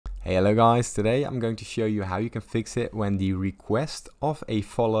Hey, hello guys, today I'm going to show you how you can fix it when the request of a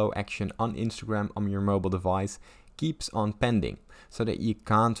follow action on Instagram on your mobile device keeps on pending, so that you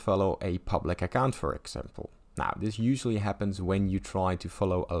can't follow a public account, for example. Now, this usually happens when you try to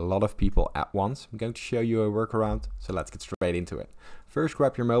follow a lot of people at once. I'm going to show you a workaround, so let's get straight into it. First,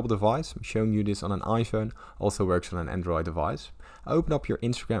 grab your mobile device. I'm showing you this on an iPhone, also works on an Android device. Open up your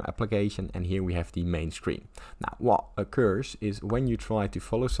Instagram application, and here we have the main screen. Now, what occurs is when you try to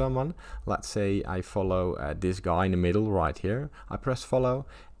follow someone, let's say I follow this guy in the middle right here. I press follow,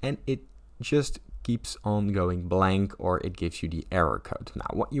 and it just keeps on going blank, or it gives you the error code. Now,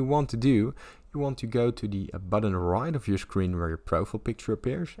 what you want to do, you want to go to the button right of your screen where your profile picture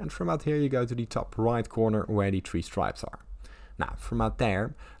appears, and from out here you go to the top right corner where the three stripes are. Now, from out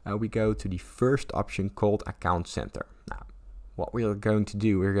there, we go to the first option called Account Center. Now, what we are going to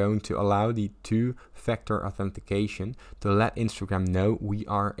do, we're going to allow the two-factor authentication to let Instagram know we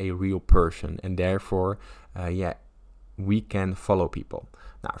are a real person, and therefore, we can follow people.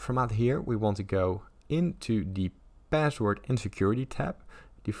 Now, from out here, we want to go into the password and security tab,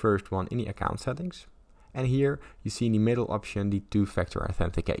 the first one in the account settings. And here you see in the middle option the two-factor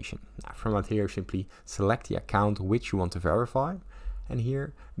authentication. Now, from out here, simply select the account which you want to verify, and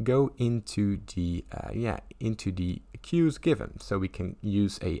here go into the cues given. So we can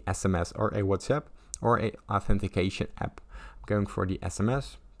use a SMS or a WhatsApp or a authentication app. I'm going for the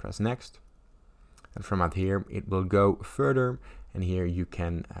SMS. Press next, and from out here it will go further. And here you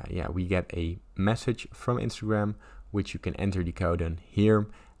can, we get a message from Instagram, which you can enter the code in here.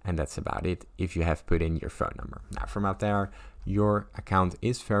 And that's about it if you have put in your phone number. Now, from out there, your account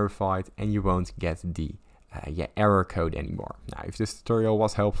is verified and you won't get the error code anymore. Now, if this tutorial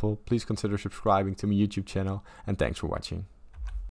was helpful, please consider subscribing to my YouTube channel, and thanks for watching.